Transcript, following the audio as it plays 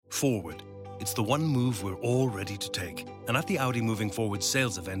forward. It's the one move we're all ready to take. And at the Audi Moving Forward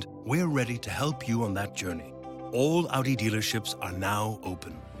sales event, we're ready to help you on that journey. All Audi dealerships are now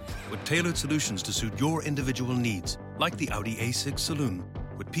open, with tailored solutions to suit your individual needs, like the Audi A6 Saloon,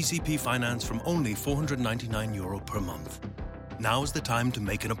 with PCP finance from only €499 per month. Now is the time to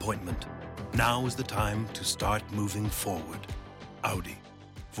make an appointment. Now is the time to start moving forward. Audi.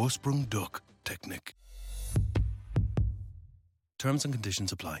 Vorsprung durch Technik. Terms and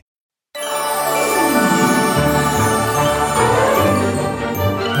conditions apply.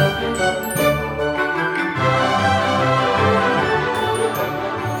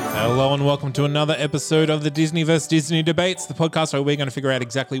 Hello and welcome to another episode of the Disney vs. Disney Debates, the podcast where we're going to figure out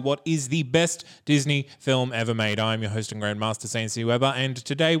exactly what is the best Disney film ever made. I'm your host and Grandmaster Saint Weber, and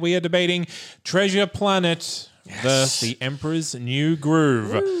today we are debating Treasure Planet versus The Emperor's New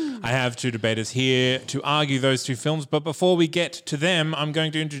Groove. Woo. I have two debaters here to argue those two films, but before we get to them, I'm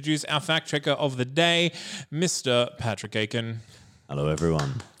going to introduce our fact checker of the day, Mr. Patrick Aiken. Hello,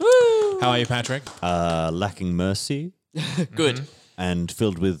 everyone. Woo. How are you, Patrick? Lacking mercy. Good. And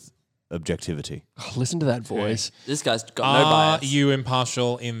filled with objectivity. Oh, listen to that voice. This guy's got no bias. Are you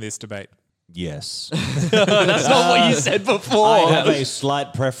impartial in this debate? Yes. That's not what you said before. I have a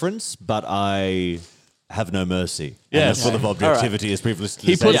slight preference, but I have no mercy. Yes. And full of objectivity, as previously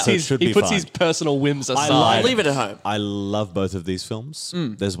He said, puts, so it his, should he be puts fine. his personal whims aside. like- Leave it at home. I love both of these films.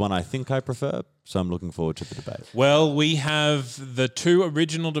 There's one I think I prefer, so I'm looking forward to the debate. Well, we have the two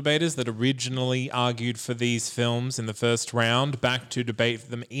original debaters that originally argued for these films in the first round back to debate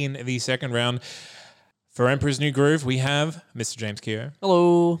them in the second round. For Emperor's New Groove, we have Mr. James Keogh.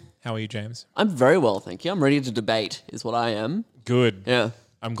 Hello. How are you, James? I'm very well, thank you. I'm ready to debate, is what I am. Good. Yeah.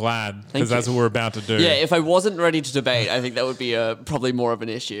 I'm glad, Thank because that's you. what we're about to do. Yeah, if I wasn't ready to debate, I think that would be probably more of an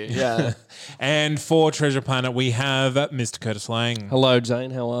issue. Yeah. And for Treasure Planet, we have Mr. Curtis Lang. Hello,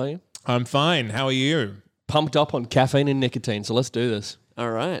 Jane. How are you? I'm fine. How are you? Pumped up on caffeine and nicotine, so let's do this. All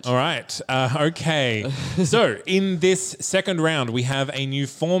right. All right. Okay. So in this second round, we have a new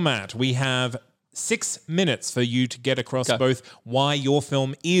format. We have 6 minutes for you to get across both why your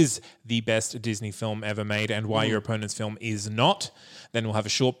film is the best Disney film ever made and why your opponent's film is not. Then we'll have a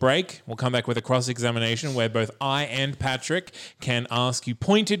short break. We'll come back with a cross-examination where both I and Patrick can ask you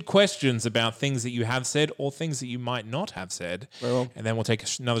pointed questions about things that you have said or things that you might not have said. Very well. And then we'll take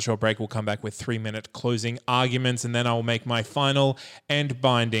another short break. We'll come back with 3-minute closing arguments, and then I will make my final and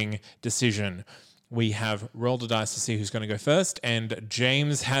binding decision. We have rolled a dice to see who's going to go first, and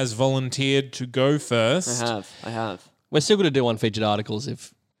James has volunteered to go first. I have. We're still going to do unfeatured articles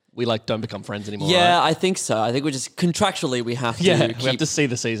if we don't become friends anymore. Yeah, right? I think so. I think we're just contractually we have to Yeah, keep... we have to see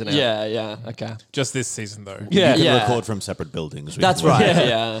the season out. Yeah. Okay. Just this season, though. Yeah. You can Yeah. record from separate buildings. We That's can work right. it out.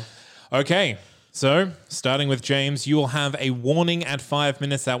 Yeah. Okay, so starting with James, you will have a warning at 5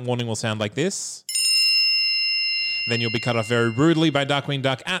 minutes. That warning will sound like this. Then you'll be cut off very rudely by Darkwing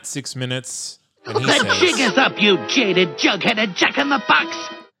Duck at 6 minutes. When he The jig says, is up, you jaded, jug-headed jack-in-the-box!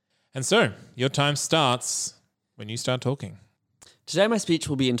 and so your time starts when you start talking. Today my speech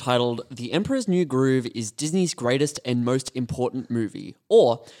will be entitled The Emperor's New Groove is Disney's greatest and most important movie,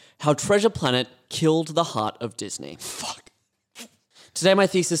 or How Treasure Planet Killed the Heart of Disney. Fuck. Today my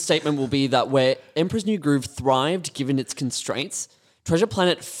thesis statement will be that where Emperor's New Groove thrived given its constraints, Treasure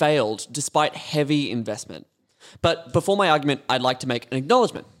Planet failed despite heavy investment. But before my argument, I'd like to make an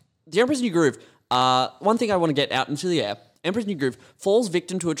acknowledgement. The Emperor's New Groove, one thing I want to get out into the air, Emperor's New Groove falls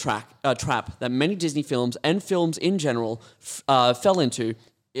victim to a trap that many Disney films and films in general fell into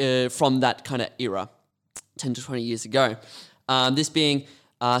from that kind of era, 10 to 20 years ago. This being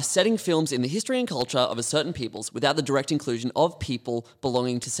setting films in the history and culture of a certain peoples without the direct inclusion of people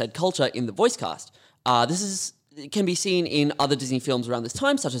belonging to said culture in the voice cast. It can be seen in other Disney films around this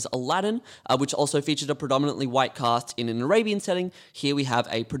time, such as Aladdin, which also featured a predominantly white cast in an Arabian setting. Here we have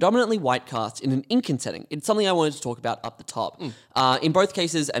a predominantly white cast in an Incan setting. It's something I wanted to talk about up the top. In both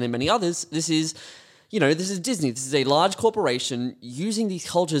cases and in many others, this is Disney. This is a large corporation using these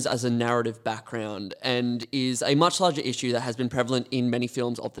cultures as a narrative background and is a much larger issue that has been prevalent in many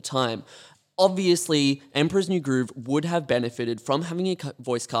films of the time. Obviously, Emperor's New Groove would have benefited from having a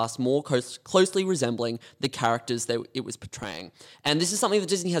voice cast more closely resembling the characters that it was portraying. And this is something that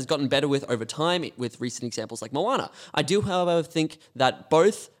Disney has gotten better with over time with recent examples like Moana. I do, however, think that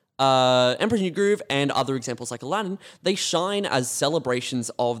both Emperor's New Groove and other examples like Aladdin, they shine as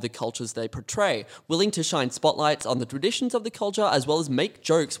celebrations of the cultures they portray, willing to shine spotlights on the traditions of the culture as well as make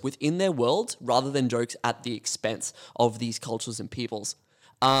jokes within their worlds rather than jokes at the expense of these cultures and peoples.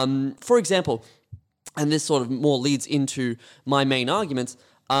 For example, and this sort of more leads into my main arguments,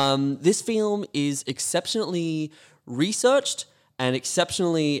 this film is exceptionally researched and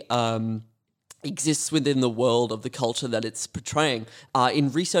exceptionally exists within the world of the culture that it's portraying.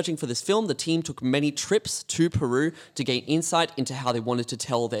 In researching for this film, the team took many trips to Peru to gain insight into how they wanted to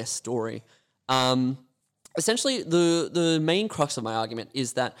tell their story. Essentially, the main crux of my argument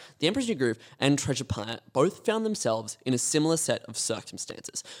is that The Emperor's New Groove and Treasure Planet both found themselves in a similar set of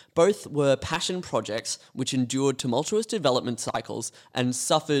circumstances. Both were passion projects which endured tumultuous development cycles and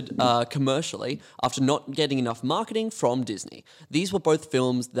suffered commercially after not getting enough marketing from Disney. These were both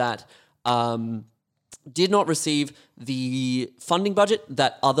films that did not receive the funding budget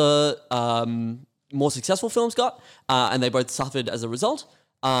that other more successful films got, and they both suffered as a result.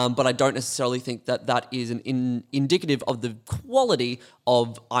 But I don't necessarily think that that is indicative of the quality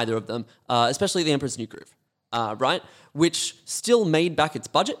of either of them, especially The Emperor's New Groove, right? Which still made back its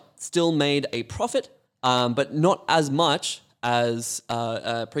budget, still made a profit, but not as much as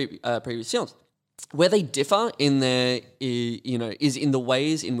previous films. Where they differ in their, is in the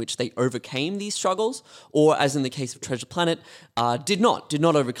ways in which they overcame these struggles, or as in the case of Treasure Planet, did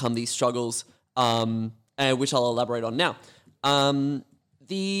not overcome these struggles, which I'll elaborate on now.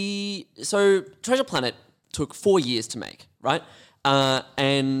 So Treasure Planet took 4 years to make, right?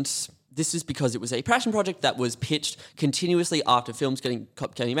 And this is because it was a passion project that was pitched continuously after films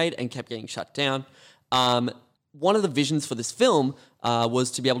kept getting made and kept getting shut down. One of the visions for this film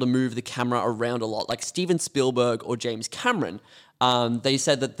was to be able to move the camera around a lot, like Steven Spielberg or James Cameron. They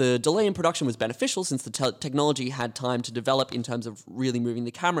said that the delay in production was beneficial since the technology had time to develop in terms of really moving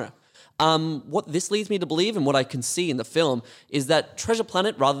the camera. What this leads me to believe, and what I can see in the film, is that Treasure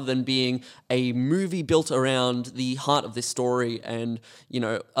Planet, rather than being a movie built around the heart of this story and,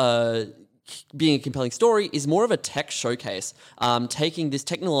 being a compelling story, is more of a tech showcase, taking this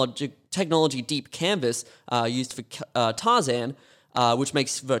technology deep canvas used for Tarzan, which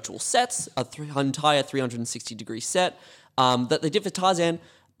makes virtual sets, an entire 360-degree set that they did for Tarzan,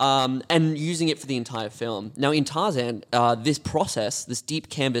 and using it for the entire film. Now, in Tarzan, this process, this deep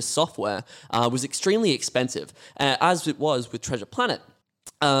canvas software, was extremely expensive, as it was with Treasure Planet,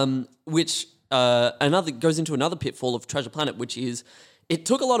 which goes into another pitfall of Treasure Planet, which is it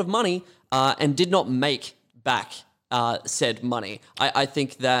took a lot of money and did not make back said money. I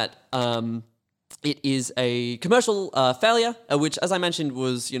think that it is a commercial failure, which, as I mentioned,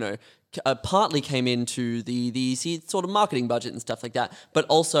 was, partly came into the sort of marketing budget and stuff like that, but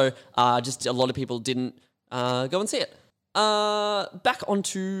also just a lot of people didn't go and see it. Back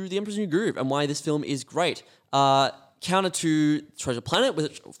onto The Emperor's New Groove and why this film is great. Counter to Treasure Planet,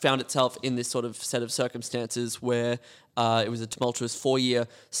 which found itself in this sort of set of circumstances where it was a tumultuous 4-year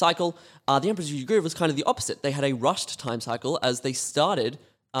cycle, The Emperor's New Groove was kind of the opposite. They had a rushed time cycle as they started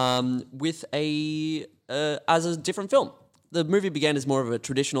with as a different film. The movie began as more of a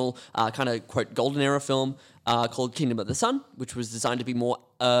traditional kind of, quote, golden era film called Kingdom of the Sun, which was designed to be more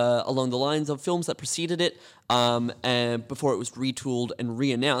along the lines of films that preceded it, and before it was retooled and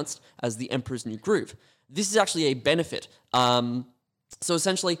re-announced as The Emperor's New Groove. This is actually a benefit. So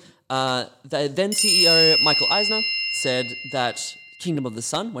essentially, the then CEO Michael Eisner said that Kingdom of the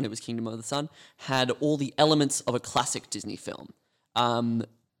Sun, when it was Kingdom of the Sun, had all the elements of a classic Disney film.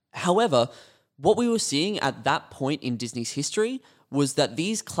 However, what we were seeing at that point in Disney's history was that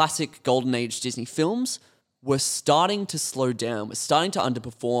these classic Golden Age Disney films were starting to slow down, were starting to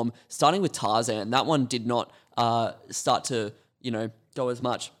underperform, starting with Tarzan. That one did not start to, go as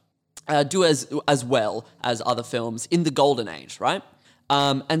much, do as well as other films in the Golden Age, right?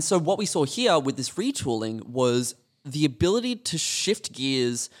 And so what we saw here with this retooling was the ability to shift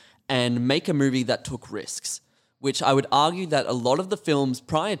gears and make a movie that took risks, which I would argue that a lot of the films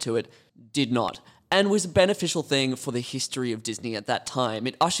prior to it did not, and was a beneficial thing for the history of Disney at that time.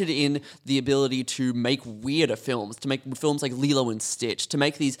 It ushered in the ability to make weirder films, to make films like Lilo and Stitch, to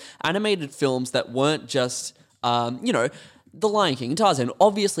make these animated films that weren't just, The Lion King, Tarzan,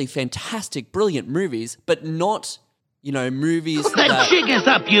 obviously fantastic, brilliant movies, but not, movies The jig is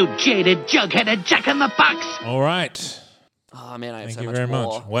up, you jaded, jug-headed jack-in-the-box! All right. Oh, man, I have Thank so you much very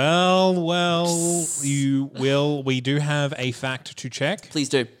more. much. Well, we do have a fact to check. Please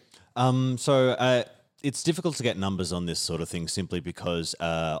do. So it's difficult to get numbers on this sort of thing simply because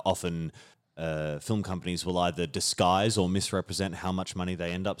often film companies will either disguise or misrepresent how much money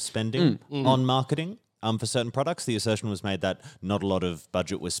they end up spending on marketing. For certain products, the assertion was made that not a lot of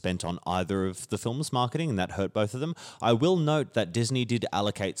budget was spent on either of the film's marketing, and that hurt both of them. I will note that Disney did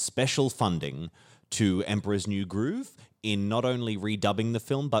allocate special funding to Emperor's New Groove in not only redubbing the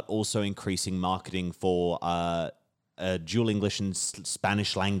film, but also increasing marketing for dual English and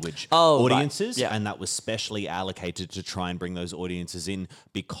Spanish language audiences. Right. Yeah. And that was specially allocated to try and bring those audiences in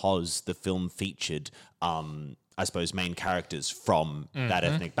because the film featured I suppose, main characters from that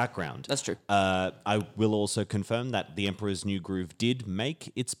ethnic background. That's true. I will also confirm that The Emperor's New Groove did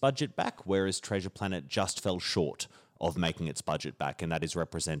make its budget back, whereas Treasure Planet just fell short of making its budget back, and that is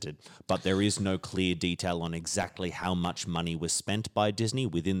represented. But there is no clear detail on exactly how much money was spent by Disney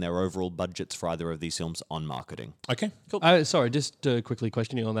within their overall budgets for either of these films on marketing. Okay. Cool. Sorry, just quickly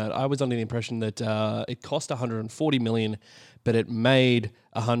questioning on that. I was under the impression that it cost $140 million, but it made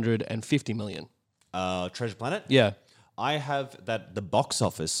 $150 million. Treasure Planet? Yeah. I have that the box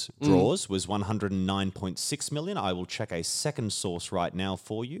office draws was 109.6 million. I will check a second source right now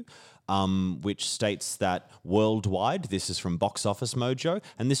for you, which states that worldwide, this is from Box Office Mojo,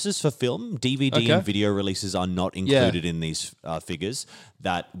 and this is for film. DVD and video releases are not included in these figures.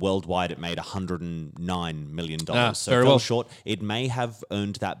 That worldwide it made $109 million. So very fell well. short. It may have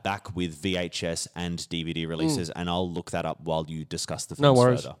earned that back with VHS and DVD releases, and I'll look that up while you discuss the films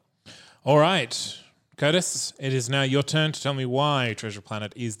further. All right. Curtis, it is now your turn to tell me why Treasure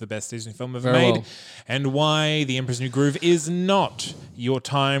Planet is the best Disney film ever made and why The Emperor's New Groove is not. Your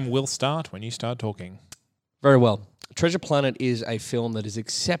time will start when you start talking. Very well. Treasure Planet is a film that is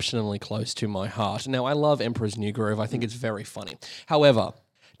exceptionally close to my heart. Now, I love Emperor's New Groove. I think it's very funny. However,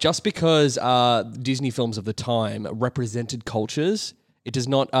 just because Disney films of the time represented cultures, it does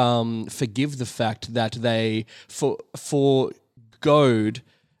not forgive the fact that they forgoed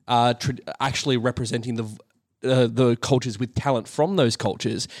actually representing the cultures with talent from those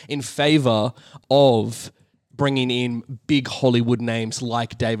cultures in favor of bringing in big Hollywood names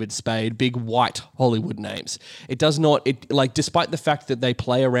like David Spade, big white Hollywood names. It does not, despite the fact that they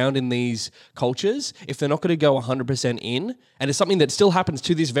play around in these cultures, if they're not going to go 100% in, and it's something that still happens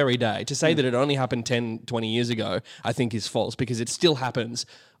to this very day, to say that it only happened 10, 20 years ago, I think is false, because it still happens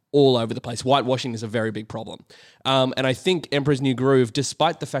all over the place. Whitewashing is a very big problem. And I think Emperor's New Groove,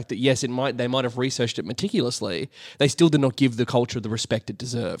 despite the fact that, yes, they might have researched it meticulously, they still did not give the culture the respect it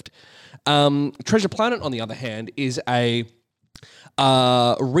deserved. Treasure Planet, on the other hand, is a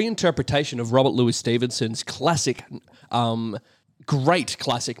reinterpretation of Robert Louis Stevenson's classic, great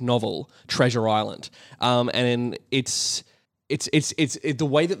classic novel, Treasure Island. And it's the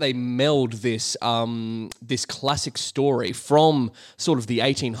way that they meld this this classic story from sort of the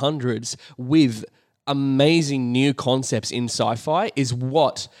 1800s with amazing new concepts in sci-fi is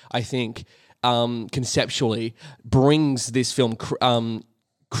what I think conceptually brings this film from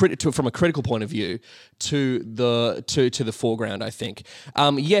a critical point of view to the foreground, I think.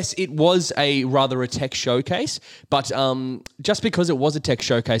 Yes, it was rather a tech showcase, but just because it was a tech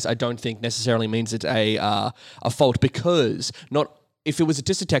showcase, I don't think necessarily means it's a fault, because if it was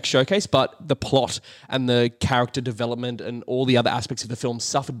just a tech showcase, but the plot and the character development and all the other aspects of the film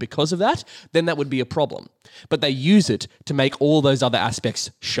suffered because of that, then that would be a problem. But they use it to make all those other aspects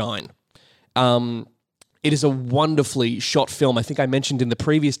shine. It is a wonderfully shot film. I think I mentioned in the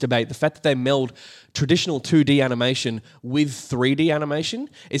previous debate, the fact that they meld traditional 2D animation with 3D animation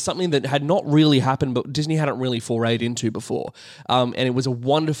is something that had not really happened, but Disney hadn't really forayed into before. And it was a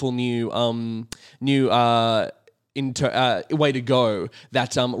wonderful new way to go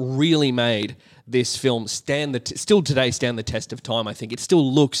that really made this film still today stand the test of time. I think it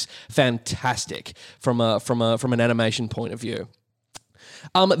still looks fantastic from an animation point of view.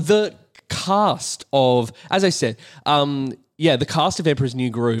 The cast of, as I said, the cast of Emperor's New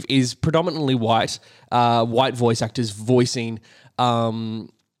Groove is predominantly white voice actors voicing Southern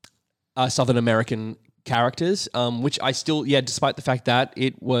American characters, which I still, despite the fact that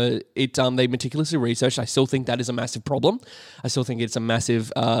they meticulously researched, I still think that is a massive problem. I still think it's a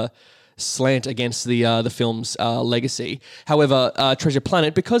massive slant against the film's legacy. However, Treasure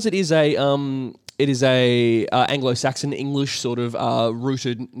Planet, because it is a Anglo-Saxon English sort of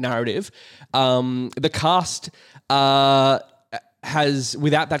rooted narrative, the cast has,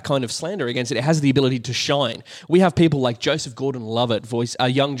 without that kind of slander against it, it has the ability to shine. We have people like Joseph Gordon-Levitt,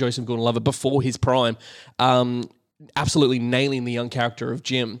 young Joseph Gordon-Levitt before his prime, absolutely nailing the young character of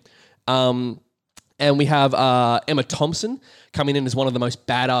Jim. And we have Emma Thompson coming in as one of the most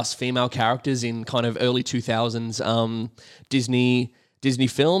badass female characters in kind of early 2000s Disney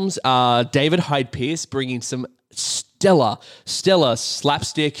films. David Hyde Pierce bringing some stellar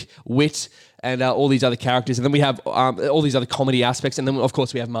slapstick wit and all these other characters. And then we have all these other comedy aspects. And then, of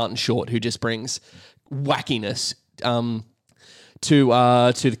course, we have Martin Short, who just brings wackiness to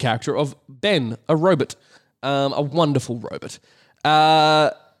the character of Ben, a robot, a wonderful robot.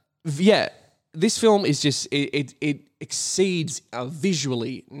 This film is just, it exceeds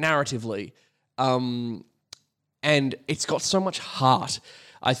visually, narratively, and it's got so much heart.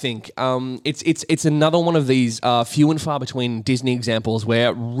 I think it's another one of these few and far between Disney examples where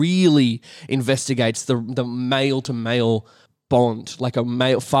it really investigates the male to male bond, like a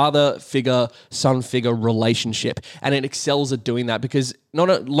male father figure, son figure relationship, and it excels at doing that because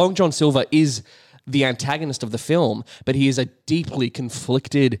Long John Silver is the antagonist of the film, but he is a deeply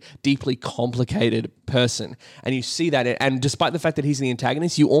conflicted, deeply complicated person, and you see that. And despite the fact that he's the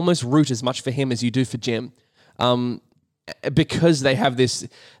antagonist, you almost root as much for him as you do for Jim. Because they have this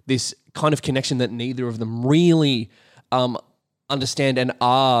kind of connection that neither of them really understand and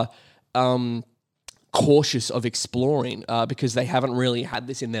are cautious of exploring because they haven't really had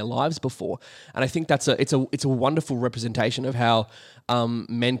this in their lives before. And I think it's a wonderful representation of how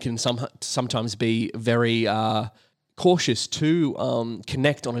men can sometimes be very cautious to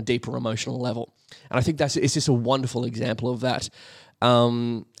connect on a deeper emotional level. And I think it's just a wonderful example of that.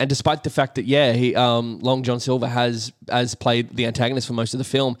 And despite the fact that, Long John Silver has played the antagonist for most of the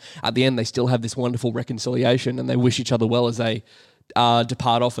film, at the end they still have this wonderful reconciliation and they wish each other well as they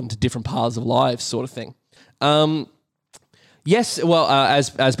depart off into different paths of lives, sort of thing. As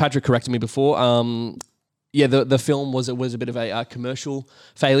Patrick corrected me before, the film was a bit of a commercial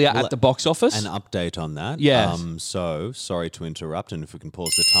failure at the box office. An update on that. Yeah. So, sorry to interrupt, and if we can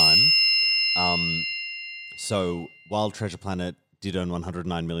pause the time. So, while Treasure Planet did earn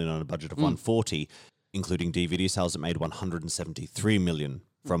 $109 million on a budget of $140, including DVD sales, it made $173 million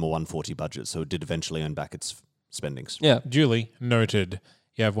from a $140 budget. So it did eventually earn back its spendings. Yeah. Duly noted.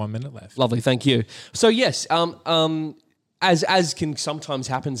 You have 1 minute left. Lovely, thank you. So yes, as can sometimes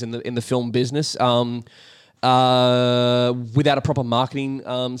happens in the film business, without a proper marketing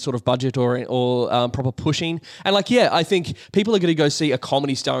sort of budget or proper pushing, and I think people are going to go see a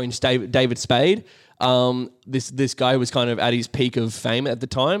comedy starring David Spade. This guy was kind of at his peak of fame at the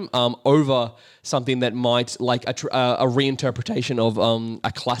time, over something that might like a reinterpretation of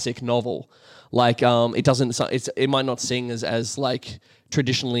a classic novel. Like it might not sing as like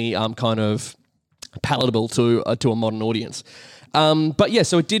traditionally kind of palatable to a modern audience. But yeah,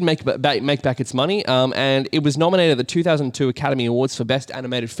 so it did make back its money, and it was nominated at the 2002 Academy Awards for Best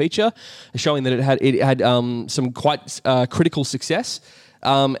Animated Feature, showing that it had some quite critical success,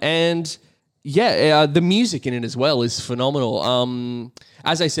 and. Yeah, the music in it as well is phenomenal.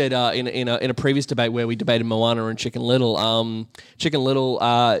 As I said in a previous debate where we debated Moana and Chicken Little, kind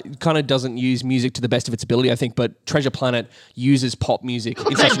of doesn't use music to the best of its ability, I think, but Treasure Planet uses pop music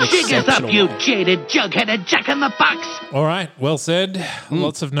in such an The jig is up, exceptional you way. jaded jug-headed Jack in the Box! All right, well said.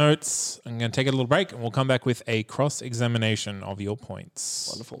 Lots of notes. I'm going to take a little break and we'll come back with a cross-examination of your points.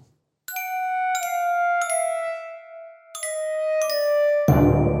 Wonderful.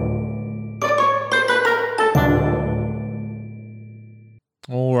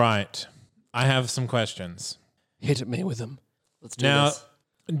 All right. I have some questions. Hit at me with them. Let's do Now, this.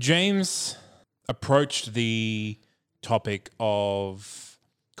 James approached the topic of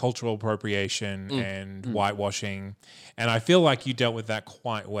cultural appropriation and whitewashing, and I feel like you dealt with that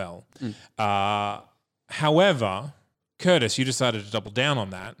quite well. However, Curtis, you decided to double down on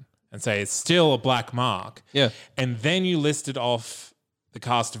that and say it's still a black mark. Yeah. And then you listed off the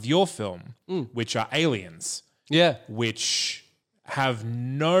cast of your film, which are aliens, Yeah. which have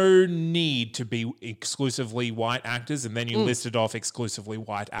no need to be exclusively white actors, and then you listed off exclusively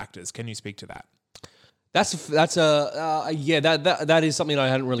white actors. Can you speak to that? That is something I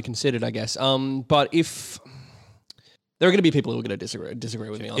hadn't really considered, I guess. But if there are going to be people who are going to disagree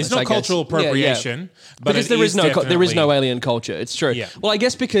with me on It's this, not I guess. cultural appropriation, but because it there is no definitely- alien culture. It's true. Yeah. Well, I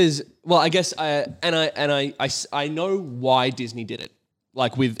guess I know why Disney did it,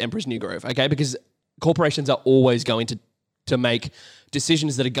 like with Emperor's New Groove. Okay, because corporations are always going to make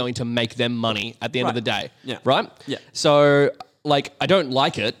decisions that are going to make them money at the end of the day. Yeah. Right? Yeah. So, like, I don't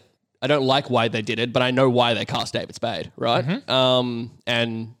like it. I don't like why they did it, but I know why they cast David Spade, right?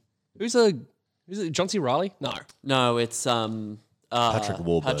 And who's it? John C. Reilly? No, it's Patrick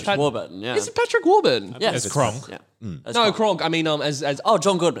Warburton. Patrick Warburton, yeah. Is it Patrick Warburton? Yeah. As Kronk. Yeah. No, Kronk. I mean, as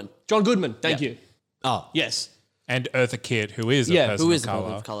John Goodman. John Goodman. Thank Yeah. you. Oh, Yes. And Eartha Kitt, who is Yeah, a person Who of is the color.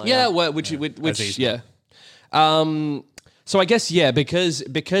 person of color? Yeah, well, which Aziz. yeah. So I guess because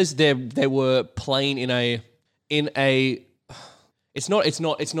they were playing in a it's not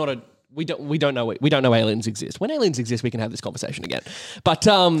a we don't know aliens exist. When aliens exist, we can have this conversation again. But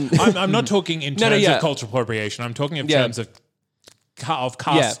I'm not talking in No, terms yeah. of cultural appropriation. I'm talking in Yeah. terms of cast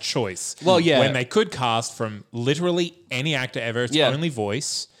Yeah. choice. Well, yeah. When they could cast from literally any actor ever, its Yeah. only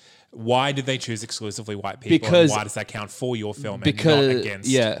voice. Why did they choose exclusively white people? Because- and why does that count for your film and because not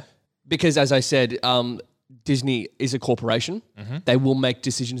against? because as I said, Disney is a corporation. They will make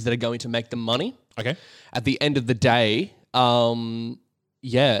decisions that are going to make them money. Okay. At the end of the day,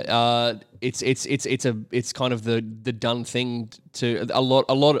 it's kind of the done thing to a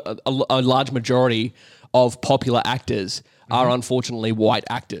large majority of popular actors are unfortunately white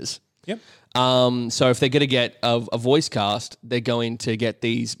actors. Yep. So if they're going to get a voice cast, they're going to get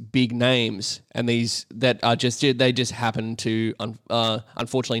these big names, and these that are they just happen to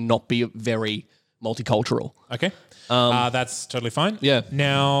unfortunately not be very multicultural. Okay. That's totally fine. Yeah.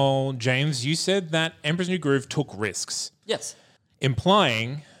 Now, James, you said that Emperor's New Groove took risks, Yes.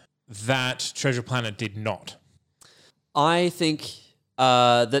 implying that Treasure Planet did not. I think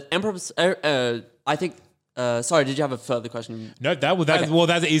that Emperor's... sorry, did you have a further question? No,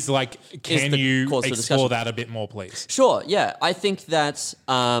 that is like, can the you cause for explore discussion. that a bit more, please? Sure, yeah. I think that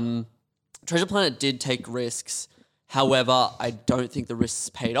Treasure Planet did take risks. However, I don't think the risks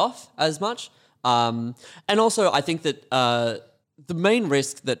paid off as much. And also, I think that the main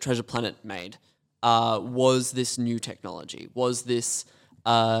risk that Treasure Planet made was this new technology, was this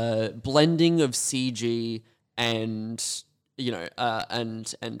blending of CG and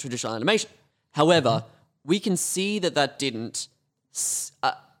and traditional animation. However, we can see that didn't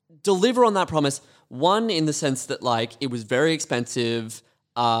deliver on that promise. One, in the sense that like it was very expensive,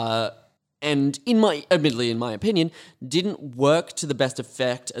 and in my opinion, didn't work to the best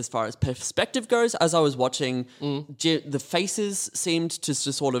effect as far as perspective goes. As I was watching, the faces seemed to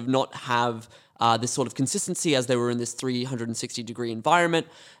sort of not have this sort of consistency as they were in this 360-degree environment.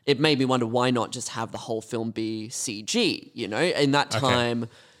 It made me wonder, why not just have the whole film be CG? You know, in that time,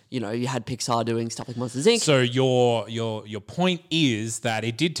 you had Pixar doing stuff like Monsters, Inc. So your point is that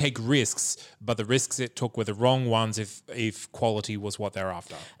it did take risks, but the risks it took were the wrong ones if quality was what they're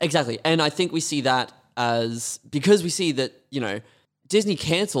after. Exactly. And I think we see that because we see that, Disney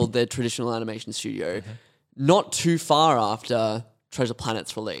cancelled their traditional animation studio not too far after Treasure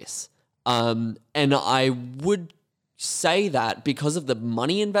Planet's release. And I would say that because of the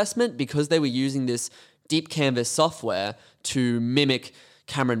money investment, because they were using this deep canvas software to mimic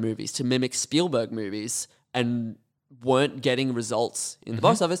Cameron movies, to mimic Spielberg movies, and weren't getting results in the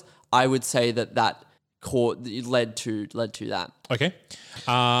box office, I would say that led to that. Okay.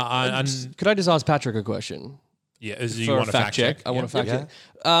 Could I just ask Patrick a question? Yeah, as you For want a to fact check. I want to fact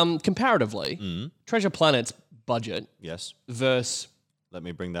check. Comparatively, Treasure Planet's budget Yes. versus Let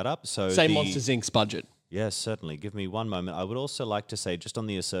me bring that up. So Monsters Inc.'s budget. Yes, certainly. Give me one moment. I would also like to say, just on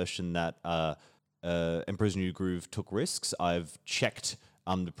the assertion that Emperor's New Groove took risks, I've checked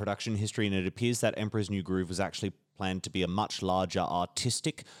the production history, and it appears that Emperor's New Groove was actually planned to be a much larger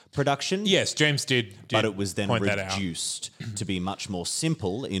artistic production. Yes, James did But it was then point that out. reduced to be much more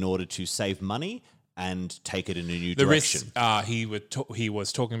simple in order to save money and take it in a new The direction. risks he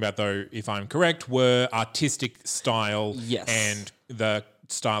was talking about, though, if I'm correct, were artistic style Yes. and the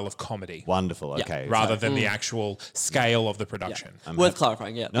style of comedy, Wonderful. Okay. rather than the actual scale of the production. Worth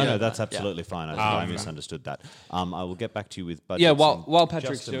clarifying, yeah. No, that's absolutely fine. I misunderstood that. I will get back to you with budgets. Yeah, in while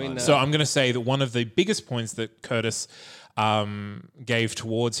Patrick's just a doing moment. that. So I'm going to say that one of the biggest points that Curtis gave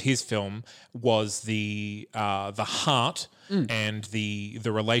towards his film was the heart and the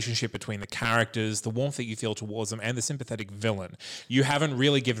relationship between the characters, the warmth that you feel towards them, and the sympathetic villain. You haven't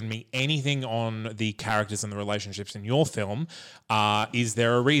really given me anything on the characters and the relationships in your film. Is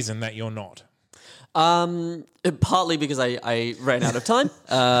there a reason that you're not? Partly because I ran out of time.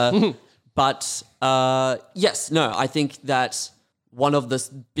 But yes, no, I think that one of the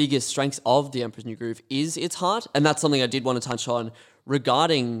biggest strengths of The Emperor's New Groove is its heart. And that's something I did want to touch on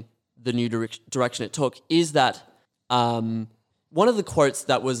regarding the new direction it took, is that one of the quotes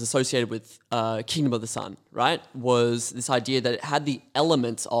that was associated with Kingdom of the Sun, right, was this idea that it had the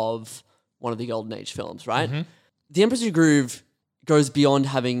elements of one of the Golden Age films, right? The Emperor's New Groove goes beyond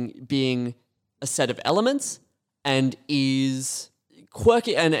being a set of elements and is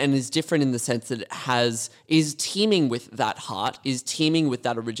quirky and is different in the sense that it is teeming with that heart, is teeming with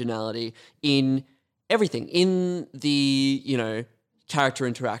that originality in everything, in the character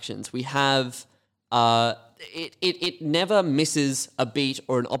interactions. We have it never misses a beat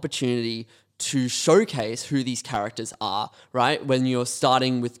or an opportunity to showcase who these characters are, right? When you're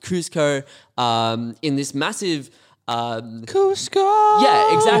starting with Kuzco in this massive Cusco.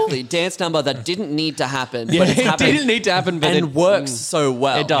 yeah, exactly. Dance number that didn't need to happen, but it's it happened. didn't need to happen, but and it works so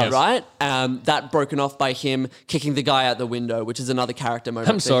well. It does. right? That broken off by him kicking the guy out the window, which is another character moment.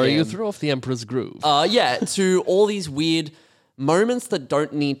 I'm for sorry, you him. threw off the Emperor's Groove. Yeah, to all these weird moments that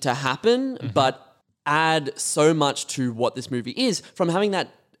don't need to happen, but add so much to what this movie is. From having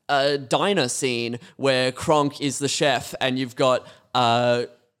that diner scene where Kronk is the chef, and you've got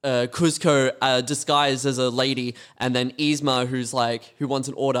Kuzco disguised as a lady, and then Yzma who wants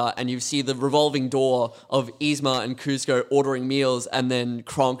an order, and you see the revolving door of Yzma and Kuzco ordering meals, and then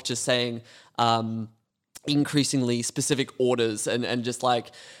Kronk just saying increasingly specific orders, and just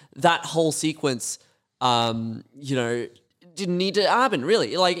like that whole sequence, didn't need to happen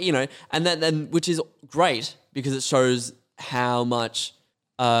really, and then which is great because it shows how much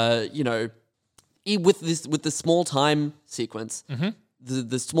with the small time sequence.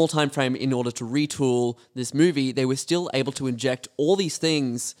 The small time frame in order to retool this movie, they were still able to inject all these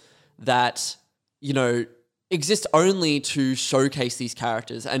things that, exist only to showcase these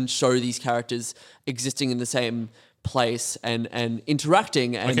characters and show these characters existing in the same place and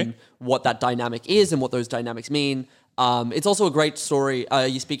interacting and what that dynamic is and what those dynamics mean. It's also a great story.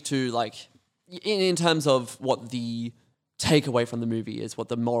 You speak to in terms of what the takeaway from the movie is, what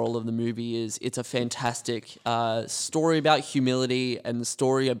the moral of the movie is. It's a fantastic story about humility and the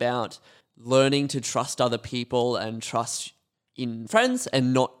story about learning to trust other people and trust in friends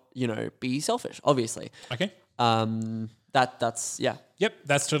and not, be selfish, obviously. Okay. That's yeah. Yep,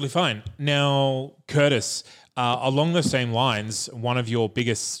 that's totally fine. Now, Curtis, along those same lines, one of your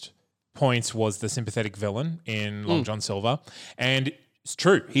biggest points was the sympathetic villain in Long John Silver. And it's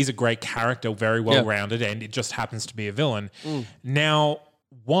true. He's a great character, very well-rounded, and it just happens to be a villain. Now,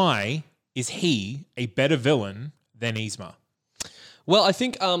 why is he a better villain than Yzma? Well, I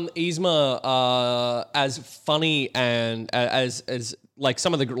think Yzma, as funny and as like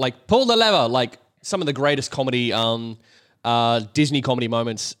some of the pull the lever, some of the greatest comedy, Disney comedy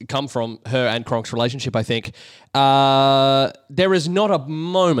moments come from her and Kronk's relationship. I think there is not a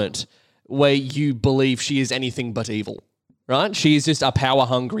moment where you believe she is anything but evil. Right? She is just a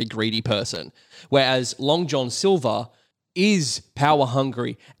power-hungry, greedy person. Whereas Long John Silver is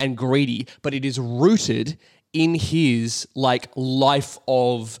power-hungry and greedy, but it is rooted in his life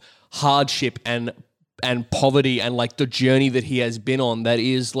of hardship and poverty and the journey that he has been on. That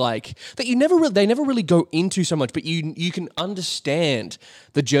is that they never really go into so much, but you can understand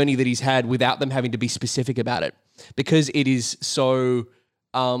the journey that he's had without them having to be specific about it, because it is so.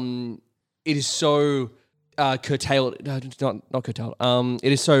 Curtailed, not curtailed.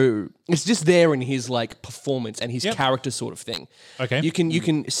 It is so. It's just there in his performance and his character sort of thing. Okay, you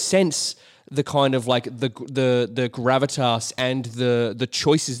can sense the kind of the gravitas and the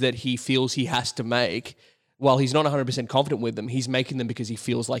choices that he feels he has to make. While he's not 100% confident with them, he's making them because he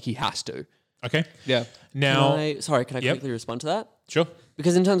feels like he has to. Okay, yeah. Now, can I quickly respond to that? Sure.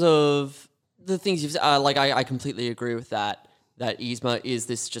 Because in terms of the things you've said, I completely agree with that. That Yzma is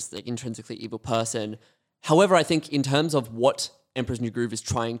this just intrinsically evil person. However, I think in terms of what Emperor's New Groove is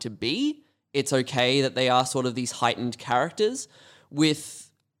trying to be, it's okay that they are sort of these heightened characters. With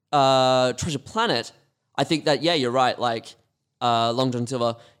Treasure Planet, I think that, you're right, Long John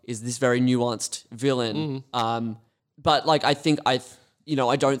Silver is this very nuanced villain. But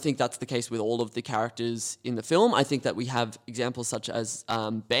I don't think that's the case with all of the characters in the film. I think that we have examples such as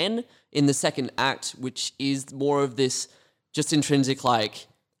Ben in the second act, which is more of this just intrinsic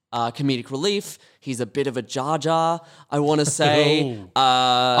comedic relief. He's a bit of a Jar Jar, I want to say.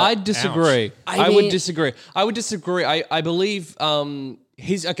 I disagree. I would mean- disagree. I would disagree. I believe so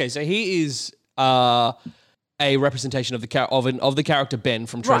he is a representation of the character Ben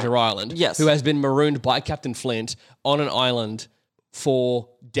from Treasure Island, Yes. who has been marooned by Captain Flint on an island for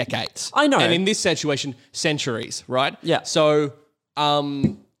decades. I know. And in this situation, centuries, right? Yeah. So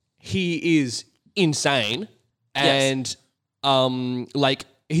he is insane and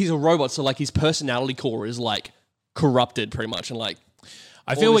he's a robot, so his personality core is corrupted pretty much, and I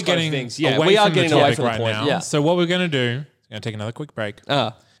feel all we're these kind of getting things. Yeah, away we are from getting the away topic from the right point. now. Yeah. So what we're going to do is going to take another quick break.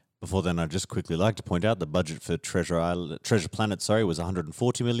 Before then, I'd just quickly like to point out the budget for Treasure Planet, was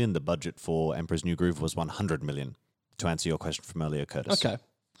 140 million. The budget for Emperor's New Groove was 100 million. To answer your question from earlier, Curtis. Okay.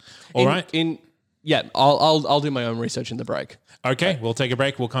 All right. I'll do my own research in the break. Okay, we'll take a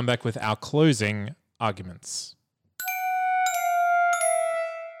break. We'll come back with our closing arguments.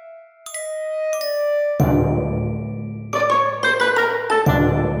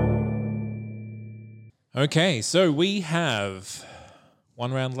 Okay, so we have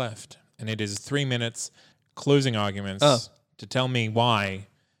one round left, and it is 3 minutes closing arguments to tell me why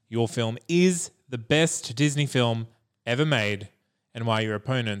your film is the best Disney film ever made and why your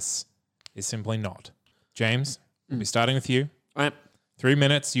opponent's is simply not. James, we'll be starting with you. All right. 3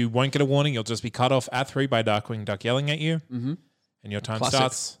 minutes. You won't get a warning. You'll just be cut off at 3 by Darkwing Duck yelling at you. Mm-hmm. And your time Classic.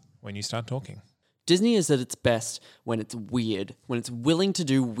 starts when you start talking. Disney is at its best when it's weird, when it's willing to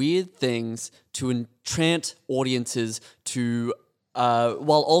do weird things to entrant audiences to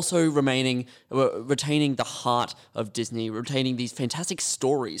while also retaining the heart of Disney, retaining these fantastic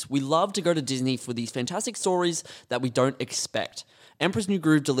stories. We love to go to Disney for these fantastic stories that we don't expect. Emperor's New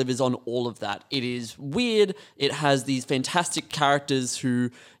Groove delivers on all of that. It is weird. It has these fantastic characters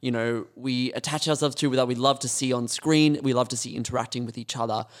who, we attach ourselves to, that we love to see on screen. We love to see interacting with each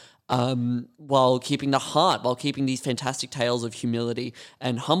other. While keeping the heart, while keeping these fantastic tales of humility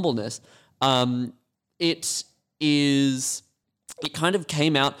and humbleness. It kind of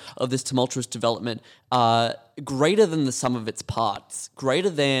came out of this tumultuous development, greater than the sum of its parts, greater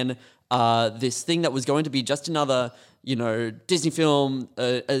than this thing that was going to be just another, Disney film,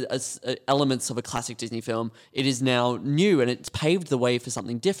 elements of a classic Disney film. It is now new, and it's paved the way for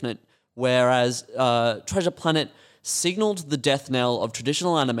something different. Whereas Treasure Planet signaled the death knell of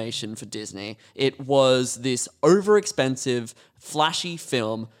traditional animation for Disney. It was this overexpensive, flashy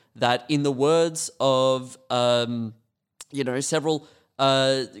film that, in the words of several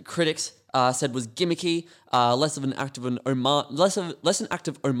critics, said was gimmicky, less an act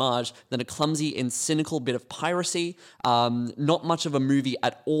of homage than a clumsy and cynical bit of piracy. Not much of a movie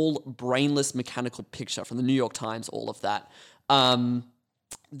at all, brainless mechanical picture from the New York Times. All of that.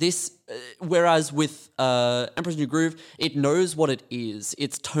 Whereas with Emperor's New Groove, it knows what it is.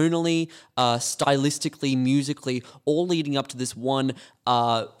 It's tonally, stylistically, musically, all leading up to this one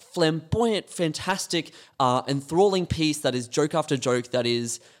flamboyant, fantastic, enthralling piece that is joke after joke, that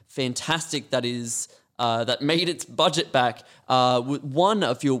is fantastic, that made its budget back, won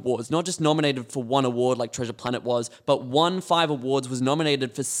a few awards, not just nominated for one award like Treasure Planet was, but won 5 awards, was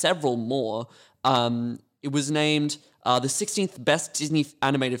nominated for several more. It was named the 16th best Disney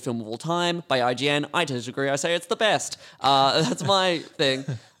animated film of all time by IGN. I disagree. I say it's the best. That's my thing.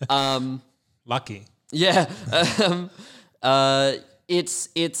 Lucky. Yeah. It's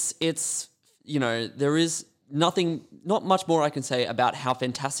there is not much more I can say about how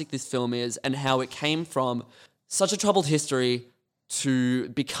fantastic this film is and how it came from such a troubled history to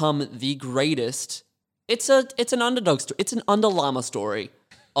become the greatest. It's an underdog story. It's an under-llama story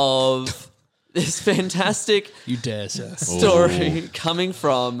of this fantastic You dare, sir. story coming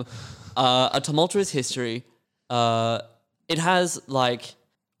from a tumultuous history. It has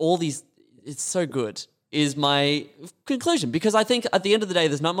all these. It's so good. Is my conclusion, because I think at the end of the day,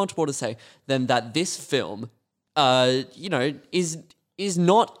 there's not much more to say than that this film, is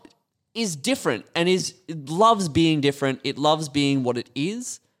different and it loves being different. It loves being what it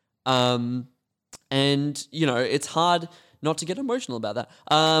is, and it's hard not to get emotional about that.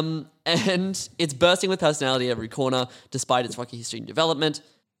 And it's bursting with personality every corner, despite its rocky history and development.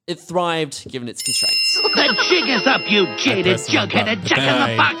 It thrived given its constraints. The jig is up, you jaded jugheaded jack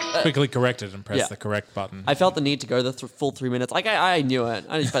in the box. Quickly corrected and pressed the correct button. I felt the need to go the full 3 minutes. I knew it,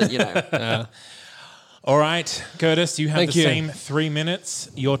 but All right, Curtis, you have Thank the you. same 3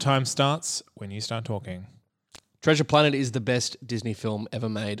 minutes. Your time starts when you start talking. Treasure Planet is the best Disney film ever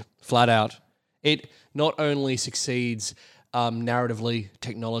made, flat out. It not only succeeds narratively,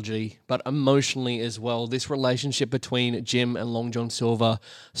 technology, but emotionally as well. This relationship between Jim and Long John Silver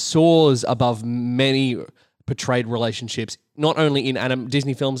soars above many portrayed relationships, not only in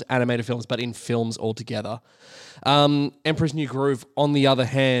Disney films, animated films, but in films altogether. Emperor's New Groove, on the other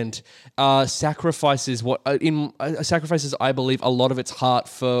hand, sacrifices, I believe, a lot of its heart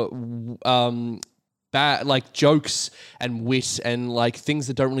for bad, jokes and wit and things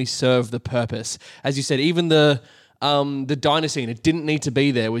that don't really serve the purpose. As you said, even the diner scene, it didn't need to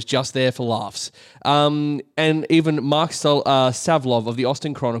be there, it was just there for laughs. And even Mark Savlov of the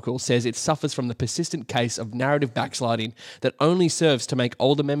Austin Chronicle says it suffers from the persistent case of narrative backsliding that only serves to make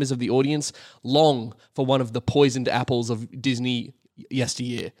older members of the audience long for one of the poisoned apples of Disney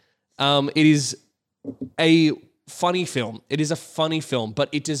yesteryear. It is a funny film. It is a funny film, but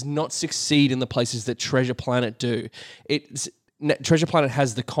it does not succeed in the places that Treasure Planet do. Treasure Planet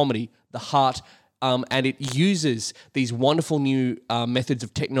has the comedy, the heart, and it uses these wonderful new methods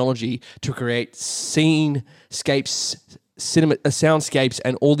of technology to create soundscapes,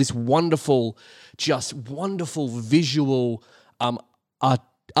 and all this wonderful visual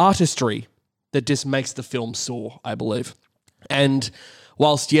artistry that just makes the film soar, I believe. And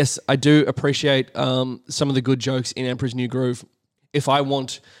whilst, yes, I do appreciate some of the good jokes in Emperor's New Groove, if I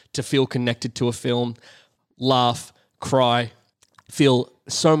want to feel connected to a film, laugh, cry, feel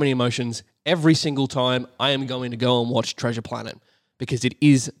so many emotions, every single time, I am going to go and watch Treasure Planet because it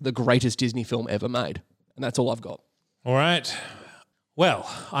is the greatest Disney film ever made. And that's all I've got. All right. Well,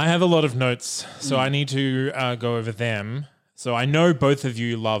 I have a lot of notes, so I need to go over them. So I know both of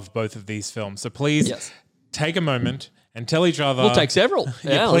you love both of these films. So please take a moment and tell each other. We'll take several.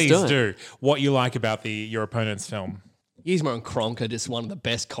 Yeah, let's please do it. do what you like about your opponent's film. Gizmo and Kronk are just one of the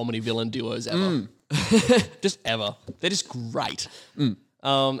best comedy villain duos ever. Just ever. They're just great.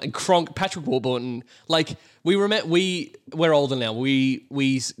 And Kronk, Patrick Warburton, like we're older now. We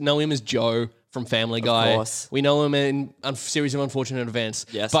know him as Joe from Family Guy. course. We know him in Series of Unfortunate Events.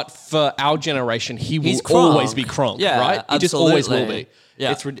 Yes. But for our generation, He's will Kronk. always be Kronk, Yeah, right? He just always will absolutely. be.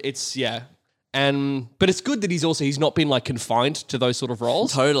 Yeah. It's yeah. But it's good that he's not been like confined to those sort of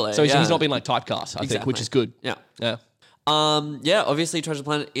roles. Totally, So he's yeah. not been like typecast, I think, which Exactly. is good. Yeah. Yeah. Yeah, obviously Treasure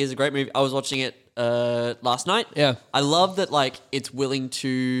Planet is a great movie. I was watching it last night. Yeah. I love that like it's willing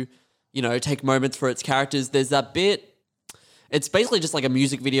to, take moments for its characters. There's that bit. It's basically just like a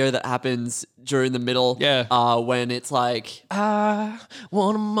music video that happens during the middle. Yeah. When it's like, I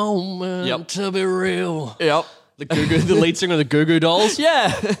want a moment Yep. to be real. yep. The lead singer of the Goo Goo Dolls.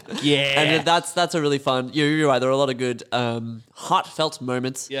 Yeah. Yeah. And that's a really fun. You're right. There are a lot of good heartfelt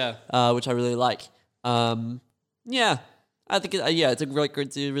moments. Yeah. Which I really like. Yeah. I think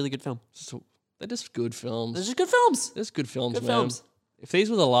it's a really good film. So they're just good films. They're just good films. There's good films, Good man. films. If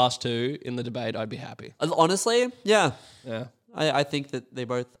these were the last two in the debate, I'd be happy. Honestly, yeah. Yeah. I think that they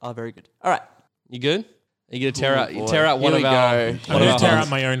both are very good. All right. You good? Are you gonna tear out? You boy. tear out one Here of we our. go. One I'm of going our to tear hearts.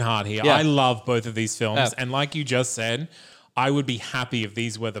 out my own heart here. Yeah. I love both of these films. Yeah. And like you just said, I would be happy if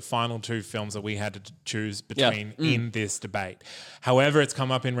these were the final two films that we had to choose between in this debate. However, it's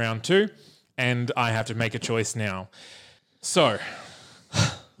come up in round 2, and I have to make a choice now. So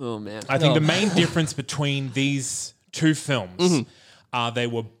Oh man. I think the main difference between these two films are they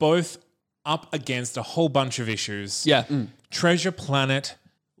were both up against a whole bunch of issues. Yeah. Treasure Planet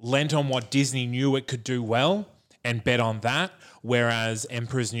lent on what Disney knew it could do well and bet on that, whereas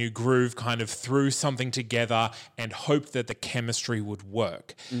Emperor's New Groove kind of threw something together and hoped that the chemistry would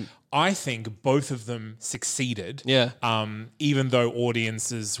work. I think both of them succeeded. Yeah. Even though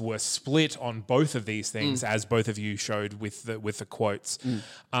audiences were split on both of these things, as both of you showed with the quotes.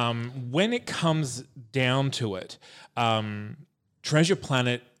 When it comes down to it, Treasure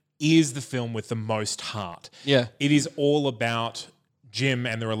Planet is the film with the most heart. Yeah. It is all about Jim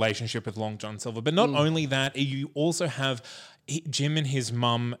and the relationship with Long John Silver. But not only that, you also have Jim and his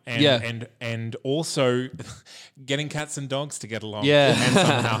mum and also getting cats and dogs to get along Yeah. and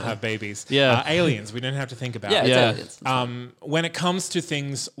somehow have babies. Yeah. Aliens, we don't have to think about. Yeah, Yeah. it's aliens. When it comes to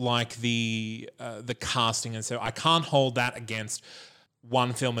things like the casting and so, I can't hold that against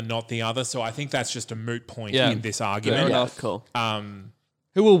one film and not the other. So I think that's just a moot point Yeah. in this Fair argument. Yeah, enough. cool.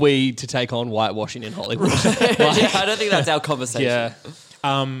 Who are we to take on whitewashing in Hollywood? Yeah, I don't think that's our conversation.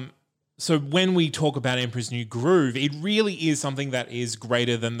 yeah. So when we talk about Emperor's New Groove, it really is something that is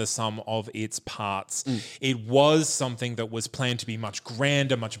greater than the sum of its parts. It was something that was planned to be much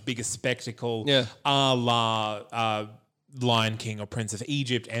grander, much bigger spectacle, Yeah. a la Lion King or Prince of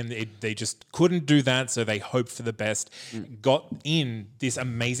Egypt, and they just couldn't do that, so they hoped for the best. Got in this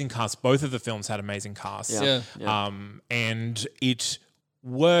amazing cast. Both of the films had amazing casts. Yeah. And it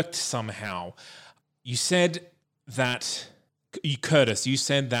worked somehow. You said that... Curtis, you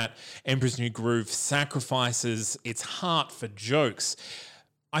said that Emperor's New Groove sacrifices its heart for jokes.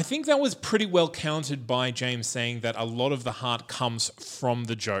 I think that was pretty well countered by James saying that a lot of the heart comes from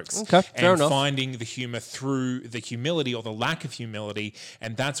the jokes. Okay, fair and enough. finding the humor through the humility or the lack of humility,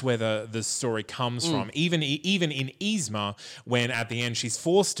 and that's where the story comes from. Even in Yzma, when at the end she's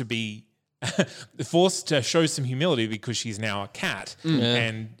forced to show some humility because she's now a cat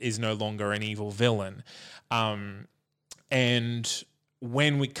and is no longer an evil villain. And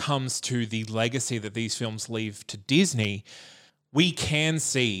when it comes to the legacy that these films leave to Disney, we can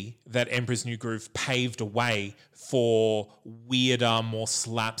see that Emperor's New Groove paved a way for weirder, more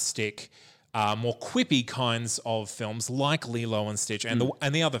slapstick, more quippy kinds of films like Lilo and Stitch and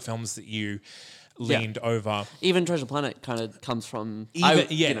the other films that you leaned over. Even Treasure Planet kind of comes from...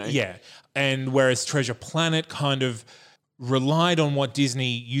 Yeah. And whereas Treasure Planet kind of relied on what Disney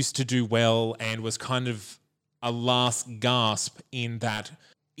used to do well and was kind of a last gasp in that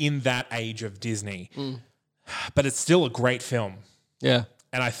age of Disney. But it's still a great film. Yeah.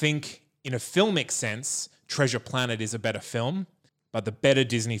 And I think in a filmic sense, Treasure Planet is a better film, but the better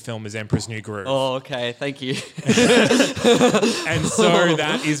Disney film is Emperor's New Groove. Oh, okay. Thank you. And so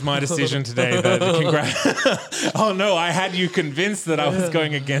that is my decision today. Oh no, I had you convinced that I was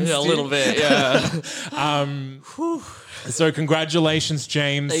going against A you. little bit, yeah. So congratulations,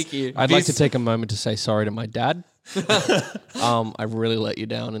 James. Thank you. I'd like to take a moment to say sorry to my dad. I really let you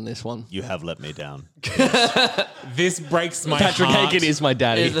down in this one. You have let me down. This breaks my Patrick heart. Hagen is my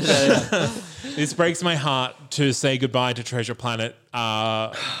daddy. This breaks my heart to say goodbye to Treasure Planet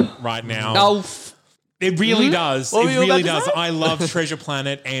right now. Oh, It really does. What were It you really about to does. say? I love Treasure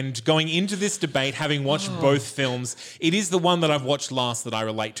Planet, and going into this debate, having watched both films, it is the one that I've watched last that I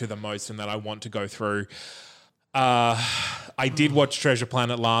relate to the most and that I want to go through. I did watch Treasure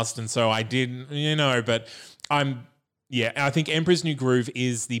Planet last, and so I did, but I think Emperor's New Groove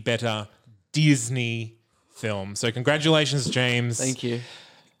is the better Disney film. So congratulations, James. Thank you.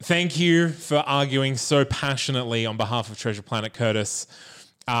 Thank you for arguing so passionately on behalf of Treasure Planet, Curtis.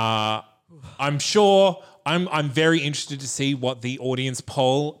 I'm sure I'm very interested to see what the audience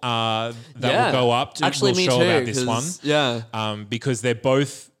poll that will go up to Actually, will me show too, about this 'cause- one. Yeah. Because they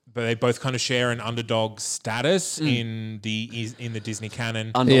both kind of share an underdog status in the Disney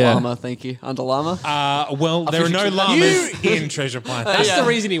canon. Under Yeah. llama, thank you. Under llama. Well, there are no llamas in Treasure Planet. That's the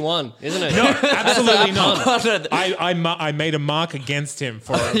reason he won, isn't it? No, absolutely not. I made a mark against him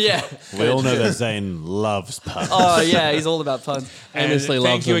for it. Yeah. We all know that Zane loves puns. Oh, yeah, he's all about puns. And Endlessly thank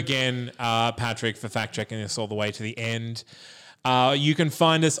loves you them. again, Patrick, for fact checking us all the way to the end. You can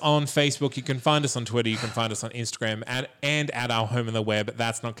find us on Facebook. You can find us on Twitter. You can find us on Instagram and at our home on the web,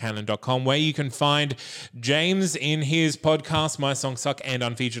 that'snotcanon.com, where you can find James in his podcast, My Songs Suck, and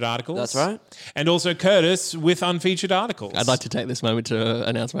Unfeatured Articles. That's right. And also Curtis with Unfeatured Articles. I'd like to take this moment to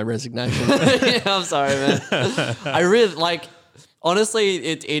announce my resignation. Yeah, I'm sorry, man. I really, honestly,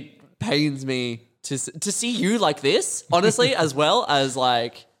 it pains me to see you like this, honestly, as well as,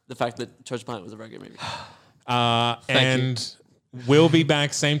 the fact that Treasure Planet was a very good movie. And we'll be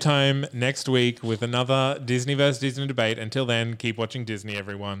back same time next week with another Disney vs. Disney debate. Until then, keep watching Disney,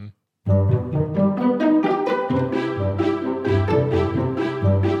 everyone.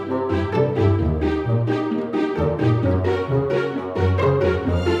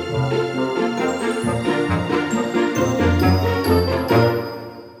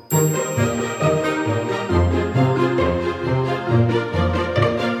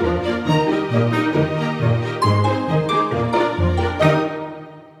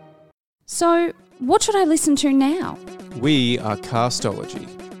 So, what should I listen to now? We are Castology.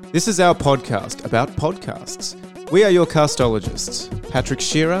 This is our podcast about podcasts. We are your castologists, Patrick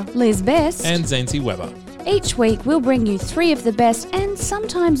Shearer. Liz Best. And Zancy Weber. Each week, we'll bring you 3 of the best and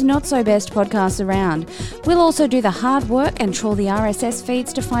sometimes not so best podcasts around. We'll also do the hard work and trawl the RSS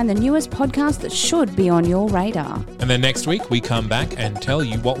feeds to find the newest podcast that should be on your radar. And then next week, we come back and tell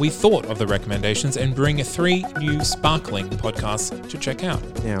you what we thought of the recommendations and bring 3 new sparkling podcasts to check out.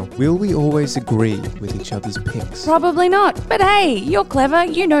 Now, will we always agree with each other's picks? Probably not, but hey, you're clever.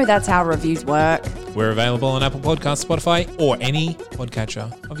 You know that's how reviews work. We're available on Apple Podcasts, Spotify, or any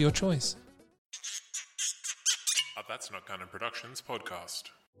podcatcher of your choice. That's Not Canon Productions podcast.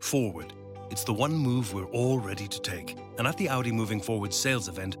 Forward. It's the one move we're all ready to take. And at the Audi Moving Forward sales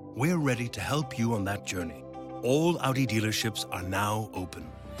event, we're ready to help you on that journey. All Audi dealerships are now open,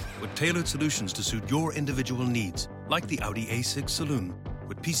 with tailored solutions to suit your individual needs, like the Audi A6 Saloon,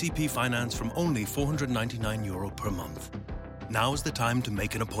 with PCP finance from only €499 per month. Now is the time to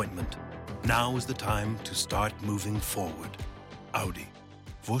make an appointment. Now is the time to start moving forward. Audi.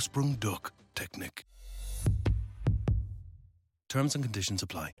 Vorsprung durch Technik. Terms and conditions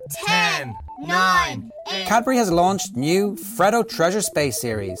apply. 10, 9, 8. Cadbury has launched new Freddo Treasure Space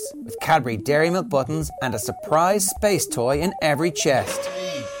Series with Cadbury Dairy Milk buttons and a surprise space toy in every chest.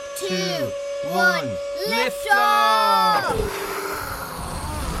 3, 2, 1, lift off!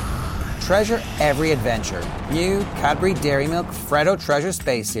 Treasure every adventure. New Cadbury Dairy Milk Freddo Treasure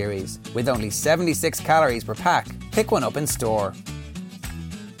Space Series with only 76 calories per pack. Pick one up in store.